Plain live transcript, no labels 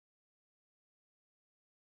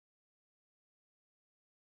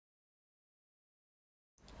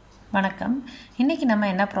வணக்கம். இன்னைக்கு நம்ம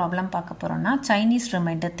என்ன ப்ராப்ளம் பார்க்க போறோம்னா Chinese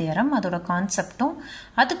Remainder Theorem அதோட கான்செப்ட்டும்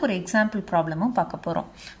அதுக்கு ஒரு எக்ஸாம்பிள் ப்ராப்ளமும் பார்க்க போறோம்.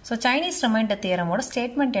 So Chinese Remainder Theorem ஓட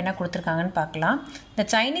ஸ்டேட்மெண்ட் என்ன கொடுத்திருக்காங்கன்னு பார்க்கலாம். The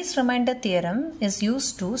Chinese Remainder Theorem is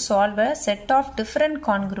used to solve a set of different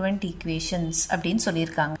congruent equations அப்படினு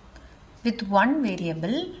சொல்லிருக்காங்க. With one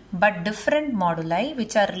variable but different moduli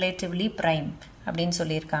which are relatively prime அப்படின்னு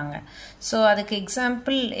சொல்லியிருக்காங்க. ஸோ அதுக்கு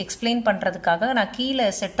எக்ஸாம்பிள் எக்ஸ்பிளைன் பண்ணுறதுக்காக நான் கீழே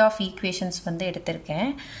செட் ஆஃப் ஈக்குவேஷன்ஸ் வந்து எடுத்திருக்கேன்.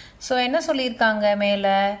 ஸோ என்ன சொல்லியிருக்காங்க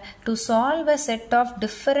மேலே to solve a set of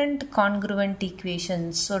different கான்க்ருவெண்ட்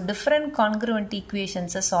equations. So different கான்க்ருவெண்ட்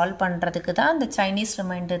ஈக்குவேஷன்ஸை solve பண்ணுறதுக்கு தான் இந்த சைனீஸ்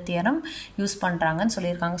ரிமைண்டர் தியரம் யூஸ் பண்ணுறாங்கன்னு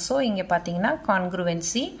சொல்லியிருக்காங்க. ஸோ இங்கே பார்த்தீங்கன்னா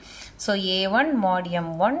கான்க்ருவென்சி. So A1 mod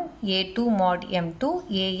M1, A2 mod M2,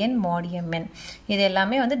 AN mod MN இது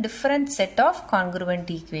எல்லாமே வந்து different set of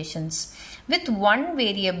கான்க்ருவெண்ட் equations with one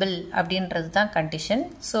variable அப்படின்றது தான் கண்டிஷன்.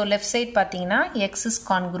 ஸோ லெஃப்ட் சைட் பார்த்தீங்கன்னா x is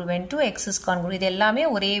congruent to x is congruent இது எல்லாமே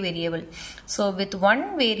ஒரே variable. So with one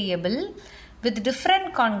variable with different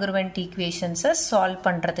congruent equations solve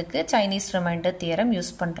பண்ணுறதுக்கு சைனீஸ் ரிமைண்டர் தியரம்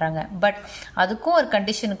யூஸ் பண்ணுறாங்க. But அதுக்கும் ஒரு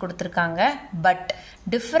கண்டிஷன் கொடுத்துருக்காங்க. But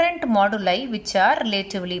different moduli which are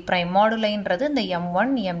relatively prime. மாடுலைன்றது இந்த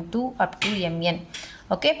M1, M2 up to Mn.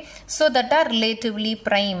 Okay, so that are relatively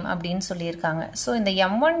prime அப்படின்னு சொல்லியிருக்காங்க. So இந்த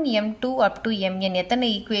M1, M2 up to Mn எத்தனை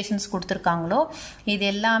ஈக்குவேஷன்ஸ் கொடுத்துருக்காங்களோ இது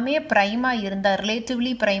எல்லாமே ப்ரைமாக இருந்தால்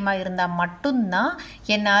ரிலேட்டிவ்லி ப்ரைமாக இருந்தால் மட்டும்தான்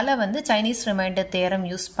என்னால் வந்து சைனீஸ் ரிமைண்டர் தியரம்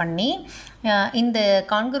யூஸ் பண்ணி இந்த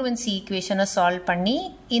கான்க்ருவென்சி ஈக்குவேஷனை சால்வ் பண்ணி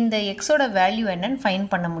இந்த எக்ஸோட வேல்யூ என்னன்னு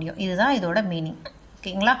ஃபைண்ட் பண்ண முடியும். இதுதான் இதோட மீனிங்.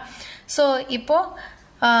 ஓகேங்களா? ஸோ இப்போது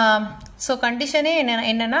so condition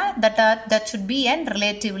என்னன்னா that should be an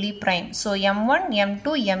relatively prime. so M1,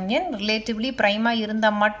 M2, Mn relatively prime இருந்தா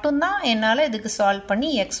மட்டும்தான் என்னால் இதுக்கு சால்வ் பண்ணி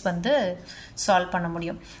x வந்து சால்வ் பண்ண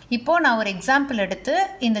முடியும். இப்போ நான் ஒரு எக்ஸாம்பிள் எடுத்து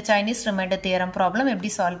இந்த சைனீஸ் ரிமைண்டர் தியரம் ப்ராப்ளம்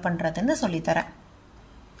எப்படி சால்வ் பண்ணுறதுன்னு சொல்லித்தரேன்.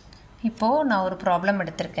 இப்போது நான் ஒரு ப்ராப்ளம்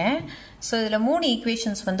எடுத்திருக்கேன். ஸோ இதில் 3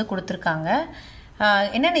 ஈக்குவேஷன்ஸ் வந்து கொடுத்துருக்காங்க.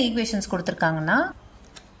 என்னென்ன ஈக்குவேஷன்ஸ் கொடுத்துருக்காங்கன்னா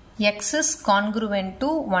x is congruent to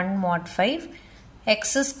 1 mod 5, x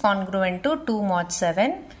is congruent to 2 mod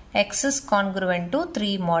 7, x is congruent to 3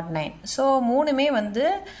 mod 9. So மூணுமே வந்து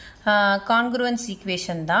congruence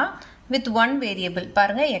equation தான் with one variable.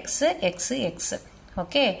 பாருங்கள் x, x, x.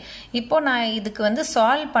 ஓகே, இப்போ நான் இதுக்கு வந்து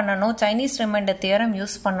சால்வ் பண்ணணும் சைனீஸ் ரிமைண்டர் தியரம்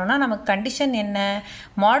யூஸ் பண்ணோன்னா நமக்கு கண்டிஷன் என்ன?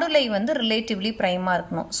 மாடுலை வந்து ரிலேட்டிவ்லி ப்ரைமாக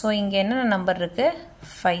இருக்கணும். ஸோ இங்கே என்னென்ன நம்பர் இருக்குது?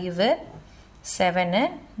 5, 7,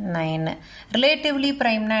 9. ரிலேட்டிவ்லி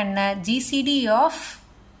ப்ரைம்னா என்ன? GCD ஆஃப்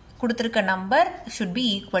கொடுத்துருக்க number should be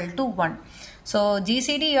equal to 1. So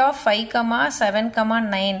GCD of 5, 7,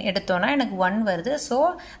 9 எடுத்தோன்னா எனக்கு 1 வருது. So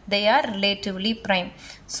they are relatively prime.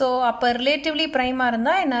 So அப்போ ரிலேட்டிவ்லி ப்ரைமாக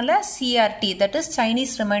இருந்தால் என்னால் CRT that is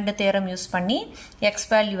Chinese Remainder Theorem use பண்ணி x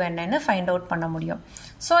வேல்யூ என்னன்னு ஃபைண்ட் அவுட் பண்ண முடியும்.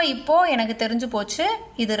 ஸோ இப்போது எனக்கு தெரிஞ்சு போச்சு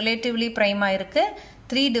இது ரிலேட்டிவ்லி ப்ரைமாக இருக்குது.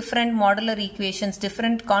 3 different modular equations,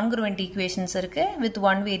 different congruent equations இருக்கு with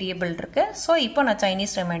one variable இருக்கு. ஸோ இப்போ நான்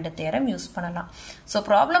சைனீஸ் ரிமைண்டர் தியரம் யூஸ் பண்ணலாம். ஸோ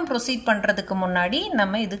ப்ராப்ளம் ப்ரொசீட் பண்ணுறதுக்கு முன்னாடி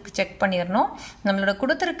நம்ம இதுக்கு செக் பண்ணிடணும் நம்மளோட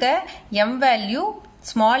கொடுத்துருக்க m value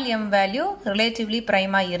small m value relatively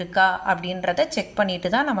ப்ரைமாக இருக்கா அப்படின்றத செக்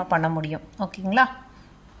பண்ணிட்டு தான் நம்ம பண்ண முடியும். ஓகேங்களா?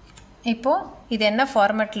 இப்போது இது என்ன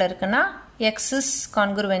ஃபார்மேட்டில் இருக்குன்னா x is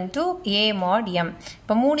congruent to a mod m.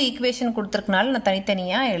 இப்போ 3 ஈக்குவேஷன் கொடுத்துருக்கனால நான்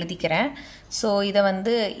தனித்தனியாக எழுதிக்கிறேன். ஸோ இதை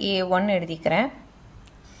வந்து A1 எழுதிக்கிறேன்,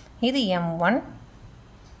 இது M1,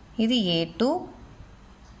 இது A2,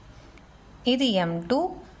 இது M2,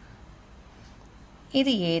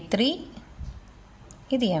 இது A3,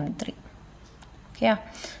 இது M3. ஓகே,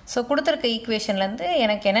 ஸோ கொடுத்துருக்க ஈக்குவேஷன்லேருந்து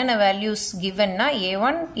எனக்கு என்னென்ன values கிவன்னா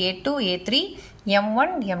A1, A2, A3, M1,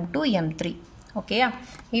 M2, M3. ஓகேயா?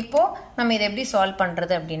 இப்போது நம்ம இதை எப்படி சால்வ்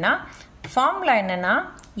பண்ணுறது அப்படின்னா ஃபார்முலா என்னென்னா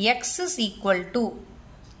x is equal to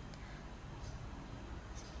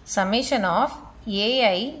summation of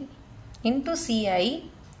ai into ci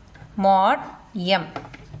mod m.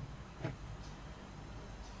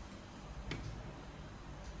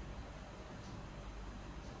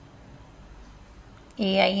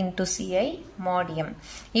 ai into ci mod m.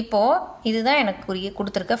 இப்போது இதுதான் எனக்கு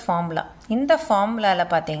கொடுத்துருக்க ஃபார்முலா. இந்த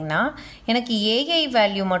ஃபார்முலாவில் பார்த்தீங்கன்னா எனக்கு ai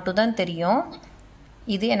வேல்யூ மட்டும் தான் தெரியும்,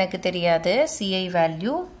 இது எனக்கு தெரியாது. ci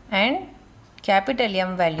value and capital M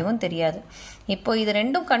வேல்யூவும் தெரியாது. இப்போ இது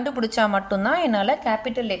ரெண்டும் கண்டுபிடிச்சா மட்டும்தான் என்னால்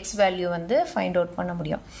கேபிட்டல் X வேல்யூ வந்து ஃபைண்ட் அவுட் பண்ண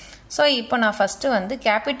முடியும். ஸோ இப்போ நான் ஃபஸ்ட்டு வந்து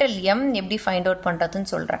கேபிட்டல் M எப்படி ஃபைண்ட் அவுட்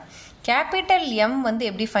பண்ணுறதுன்னு சொல்கிறேன். கேபிட்டல் M வந்து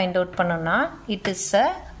எப்படி ஃபைண்ட் அவுட் பண்ணணும்னா it is a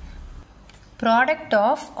product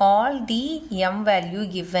of all the m value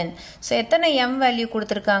given. So எத்தனை m வேல்யூ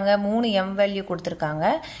கொடுத்துருக்காங்க? 3 m வேல்யூ கொடுத்துருக்காங்க.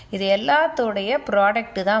 இது எல்லாத்தோடைய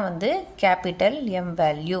ப்ராடக்ட் தான் வந்து capital M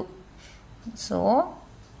value. So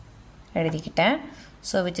எழுதிக்கிட்டேன்.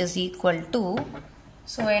 So which is equal to,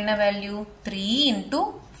 so என்ன value 3 into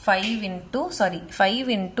 5 into, sorry 5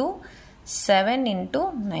 into 7 into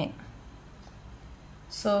 9.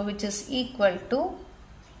 So which is equal to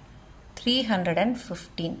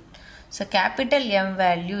 315. So capital M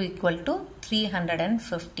value equal to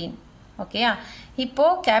 315. Okay, இப்போ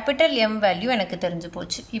capital M value எனக்கு தெரிஞ்சு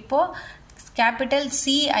போச்சு. இப்போ capital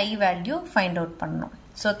CI value find out பண்ணணும்.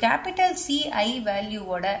 So capital CI value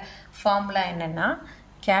ஓட formula என்னன்னா,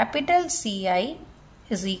 capital CI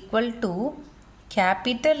is equal to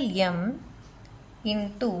capital M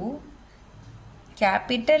into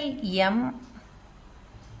capital M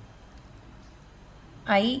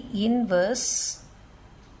I inverse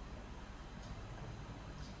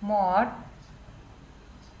mod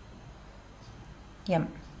M.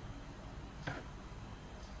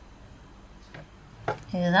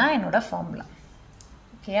 இதுதான் என்னோட formula.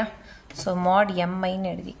 Okay, so mod Mi ன்னு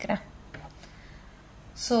எழுதிக்கிறேன்.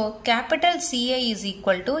 So capital CI is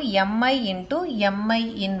equal to Mi into Mi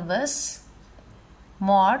inverse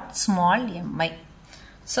mod small mi.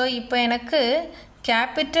 So இப்போ எனக்கு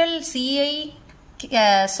capital CI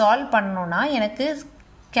solve பண்ணனும்னா எனக்கு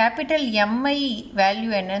capital Mi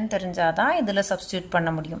value என்னன்னு தெரிஞ்சாதான் இதில் substitute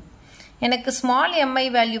பண்ண முடியும். எனக்கு small mi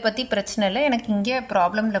value பற்றி பிரச்சனை இல்லை, எனக்கு இங்கே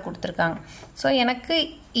ப்ராப்ளமில் கொடுத்துருக்காங்க. ஸோ எனக்கு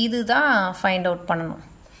இதுதான் ஃபைண்ட் அவுட் பண்ணணும்.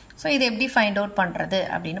 ஸோ இது எப்படி ஃபைண்ட் அவுட் பண்ணுறது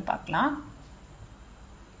அப்படின்னு பார்க்கலாம்.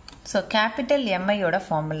 So capital எம்ஐயோட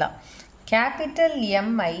formula, capital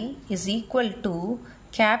Mi is equal to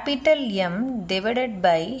capital M divided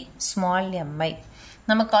by small Mi.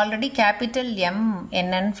 நமக்கு ஆல்ரெடி கேபிட்டல் எம்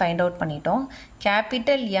என்னன்னு ஃபைண்ட் அவுட் பண்ணிட்டோம்.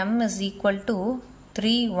 Capital M is equal to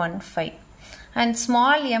 315 and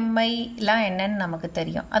small எம்ஐலாம் என்னன்னு நமக்கு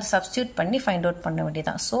தெரியும், அது சப்ஸ்டியூட் பண்ணி ஃபைண்ட் அவுட் பண்ண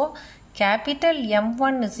வேண்டியதான். So capital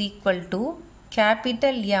M1 is equal to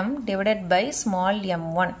capital M divided by small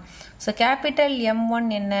m1. So capital M1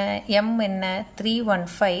 என்ன, M என்ன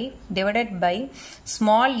 315 divided by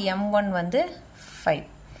small m1 வந்து 5.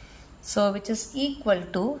 So which is equal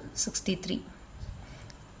to 63.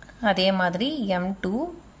 அதே மாதிரி M2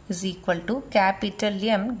 is equal to capital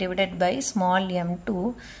M divided by small m2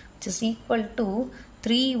 which is equal to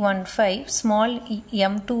 315. Small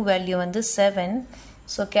m2 value வந்து 7.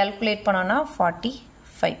 So calculate பண்ணோம்னா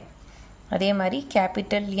 45. அதே மாதிரி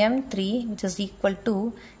capital M3 which is equal to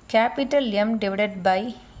capital M divided by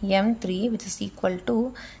M3 which is equal to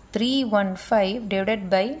 315 divided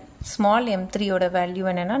by small m3 ஓட value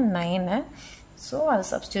என்னன்னா 9. So அதை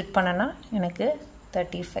substitute பண்ணனா எனக்கு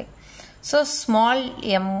 35. So small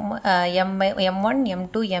M1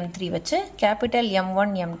 M2 M3 வச்சு capital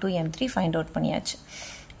M1 M2 M3 find out பண்ணியாச்சு.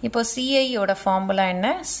 இப்போ CI ஓட formula என்ன,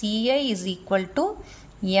 CI is equal to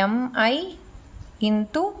MI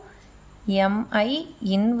into Mi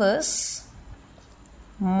inverse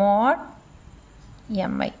mod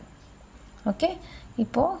Mi. Okay,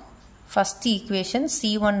 இப்போ ஃபர்ஸ்ட் ஈக்குவேஷன்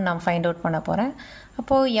C1 நான் ஃபைண்ட் அவுட் பண்ண போகிறேன்.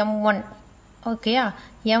 அப்போது M1, ஓகேயா,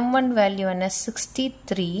 M1 வேல்யூ என்ன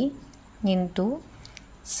 63 into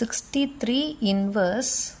 63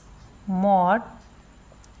 inverse mod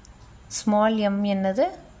small m என்னது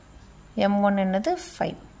M1 என்னது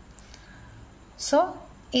 5. ஸோ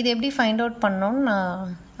இது எப்படி ஃபைண்ட் அவுட் பண்ணோன்னு நான்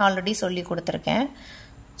ஆல்ரெடி சொல்லி கொடுத்துருக்கேன்.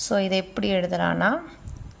 ஸோ இதை எப்படி எழுதுறான்னா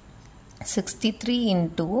 63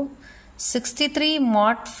 into 63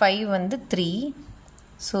 mod 5 வந்து 3.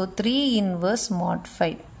 So 3 inverse mod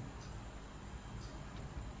 5.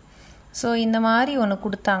 ஸோ இந்த மாதிரி ஒன்று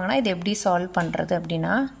கொடுத்தாங்கன்னா இது எப்படி சால்வ் பண்ணுறது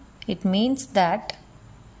அப்படின்னா, இட் மீன்ஸ் தட்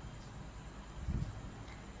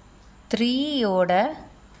 3யோட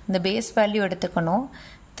இந்த பேஸ் வேல்யூ எடுத்துக்கணும்.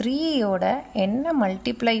 3யோட என்ன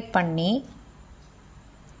மல்டிப்ளை பண்ணி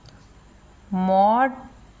mod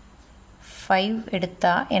 5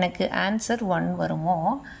 எடுத்தால் எனக்கு ஆன்சர் 1 வருமோ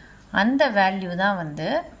அந்த வேல்யூ தான் வந்து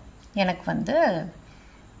எனக்கு வந்து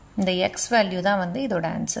இந்த எக்ஸ் வேல்யூ தான் வந்து இதோட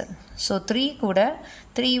ஆன்சர். ஸோ 3 கூட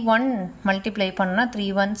 3 1 மல்டிப்ளை பண்ணால் 3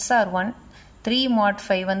 1s are 1. 3 mod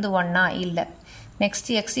 5 வந்து 1 இல்லை. Next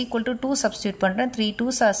X equal to 2 substitute பண்ணுறேன். 3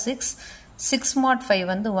 2s are 6. 6 mod 5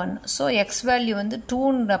 வந்து 1. ஸோ எக்ஸ் வேல்யூ வந்து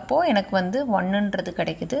 2ன்றப்போ எனக்கு வந்து 1ன்றது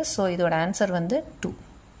கிடைக்குது. ஸோ இதோட ஆன்சர் வந்து 2.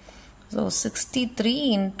 So 63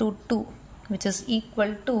 into 2 which is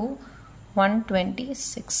equal to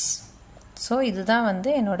 126. So இதுதான் வந்து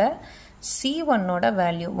என்னோட C1 ஓட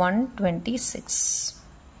வேல்யூ 126.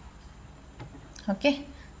 ஓகே,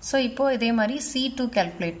 ஸோ இப்போது இதே மாதிரி C2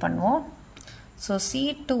 calculate பண்ணுவோம். So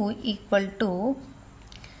C2 equal to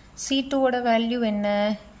C2 ஓட வேல்யூ என்ன,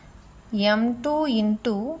 M2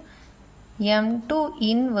 into M2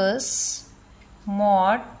 inverse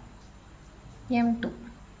mod M2.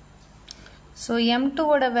 So M2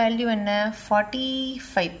 ஓட வேல்யூ என்ன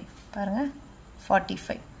 45. பாருங்கள்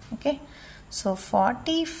 45. Okay, so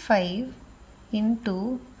 45 into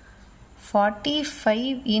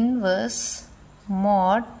 45 inverse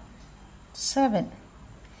mod 7.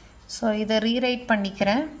 So இதை rewrite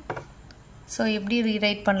பண்ணிக்கிறேன். So எப்படி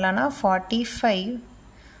rewrite பண்ணலாம்னா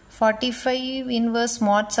 45 inverse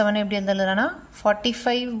mod 7 எப்படி எழுதலாம்னா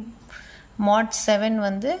 45 mod 7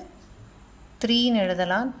 வந்து 3 ன்னு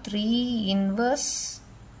எழுதலாம். 3 inverse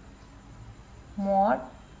mod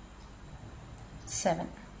 7.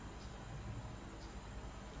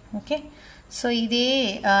 Okay, so இதே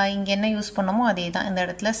இங்க என்ன யூஸ் பண்ணோமோ அதே தான் இந்த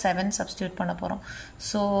இடத்துல 7 substitute பண்ண போறோம்.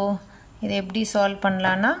 So இதை எப்படி solve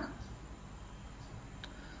பண்ணலாம்னா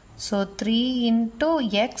so 3 into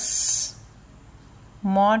x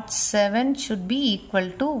mod 7 should be equal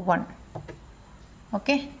to 1.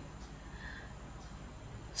 Okay,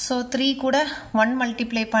 so 3 கூட 1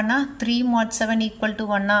 multiply பண்ணா 3 mod 7 equal to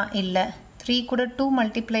 1 இல்ல 3 கூட 2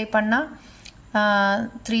 multiply பண்ணா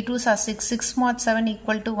 3 2s are 6 6 mod 7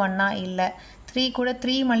 equal to 1 இல்ல 3 கூட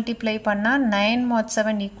 3 multiply பண்ணா 9 mod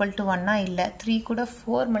 7 equal to 1 இல்ல 3 கூட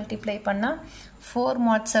 4 multiply பண்ணா 4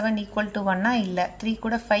 mod 7 equal to 1 இல்ல 3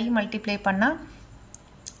 கூட 5 multiply பண்ணா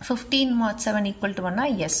 15 mod 7 equal to 1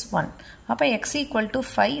 yes 1. அப்ப x equal to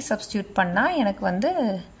 5 substitute பண்ணா எனக்கு வந்து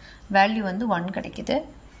value வந்து 1 கிடைக்குது.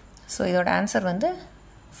 So இதோட answer வந்து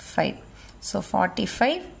 5. So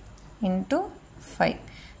 45 into 5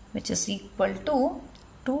 which is equal to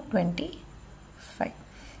 225.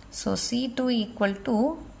 So C2 equal to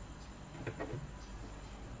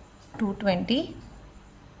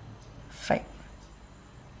 225.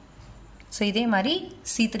 So இதே மாதிரி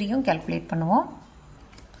C3யும் calculate பண்ணுவோம்.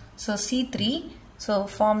 So C3, so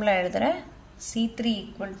formula எழுதுறேன். C3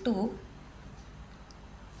 equal to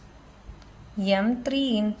M3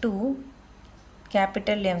 into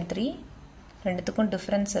capital M3. ரெண்டுத்துக்கும்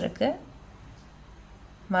difference இருக்கு.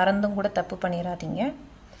 மறந்தும் கூட தப்பு பண்ணிராதீங்க.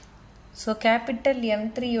 So capital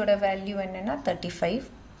M3 யோட value என்னன்னா 35.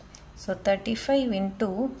 So 35 into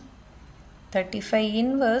 35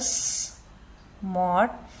 inverse mod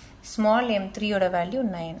small m3 யோட value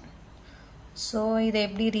 9. So இதை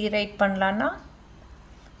எப்படி rewrite பண்ணலாம்னா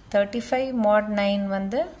 35 mod 9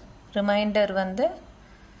 வந்து remainder வந்து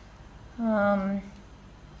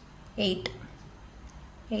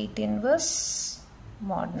 8 inverse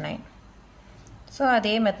mod 9. So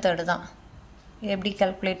அதே method தான். இது எப்படி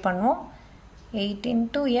calculate பண்ணுவோம் 8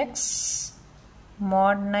 into x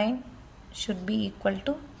mod 9 should be equal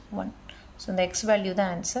to 1. So the x value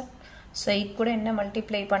தான் answer. So 8 கூட என்ன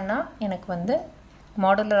multiply பண்ணா எனக்கு வந்து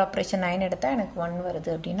modular operation 9 எடுத்தா எனக்கு 1 வருது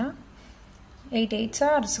அப்படின்னா 8 8s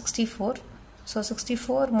are 64. So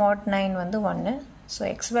 64 mod 9 வந்து 1. So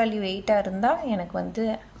x value 8 இருந்தா எனக்கு வந்து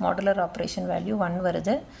modular operation value 1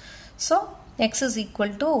 வருது. So x is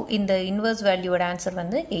equal to இந்த inverse value ஓட answer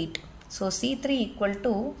வந்து 8. So C3 equal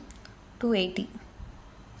to 280.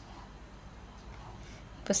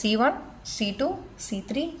 இப்போ C1, C2, C3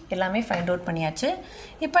 எல்லாமே find out பண்ணியாச்சு.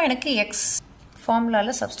 இப்போ எனக்கு x formulaல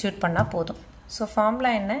substitute பண்ணா போதும். So formula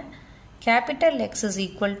என்ன? Capital X is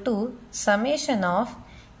equal to summation of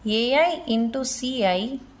AI into CI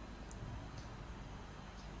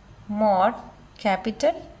mod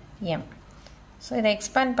capital M. So இதை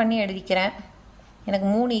expand பண்ணி எழுதிக்கிறேன். எனக்கு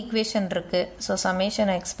 3 equation இருக்கு. So summation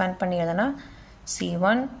expand பண்ணி எழுதுனா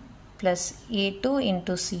C1 plus A2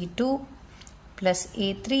 into C2 plus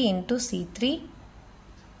A3 into C3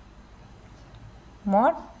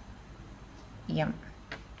 mod M.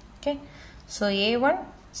 Okay. So A1,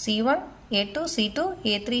 C1, A2, C2,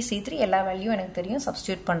 A3, C3 எல்லா value எனக்கு தெரியும்.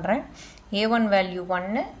 சப்ஸ்டியூட் பண்ணுறேன். A1 வேல்யூ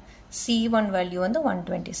 1, C1 வேல்யூ வந்து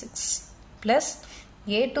 126 plus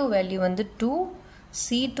A2 வேல்யூ வந்து 2,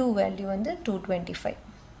 C2 value வந்து 225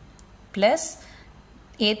 plus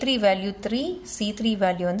A3 value 3, C3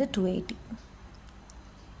 value வந்து 280.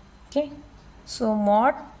 Okay. So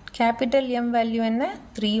mod capital M value என்ன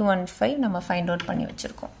 315 நம்ம find out பண்ணி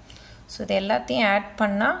வச்சிருக்கோம். So இது எல்லாத்தையும் add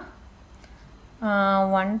பண்ணா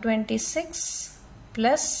 126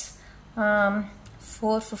 plus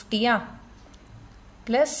 450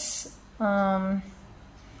 plus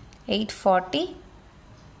 840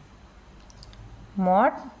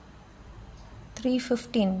 mod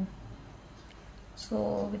 315. So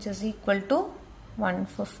which is equal to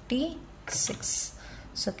 156.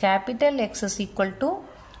 So capital X is equal to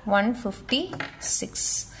 156.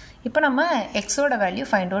 இப்போ நம்ம x ஓட வேல்யூ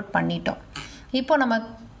find out பண்ணிட்டோம். இப்போ நம்ம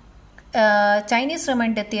Chinese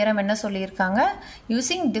Remainder Theorem என்ன சொல்லியிருக்காங்க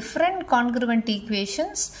using different congruent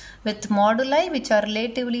equations with moduli which are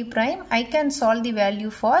relatively prime I can solve the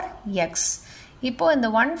value for x. இப்போ இந்த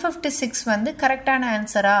 156 வந்து கரெக்டான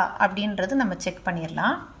ஆன்சரா அப்படின்றது நம்ம செக்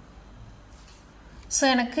பண்ணிடலாம். ஸோ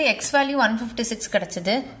எனக்கு எக்ஸ் வேல்யூ 156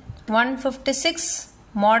 கிடச்சிது. 156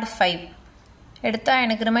 mod 5 எடுத்தால்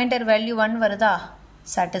எனக்கு ரிமைண்டர் வேல்யூ 1 வருதா,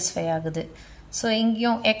 சாட்டிஸ்ஃபை ஆகுது. ஸோ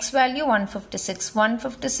இங்கேயும் எக்ஸ் வேல்யூ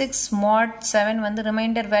 156 mod 7 வந்து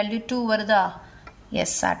ரிமைண்டர் வேல்யூ 2 வருதா,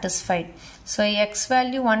 S, satisfied. So X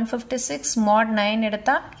value 156 mod 9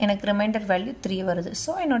 எடுத்தால் எனக்கு ரிமைண்டர் வேல்யூ 3 வருது.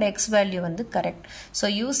 ஸோ என்னோட எக்ஸ் வேல்யூ வந்து correct. So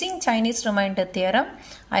using Chinese reminder theorem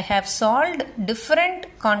I have solved different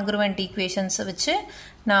கான்க்ருவெண்ட் ஈக்குவேஷன்ஸை வச்சு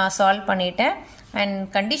நான் சால்வ் பண்ணிட்டேன். அண்ட்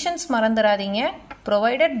கண்டிஷன்ஸ் மறந்துடாதீங்க,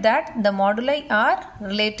 provided that the moduli are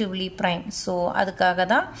relatively prime. So அதுக்காக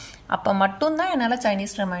தான், அப்போ மட்டும்தான் என்னால்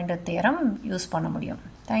சைனீஸ் ரிமைண்டர் தியரம் யூஸ் பண்ண முடியும்.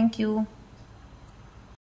 தேங்க்யூ.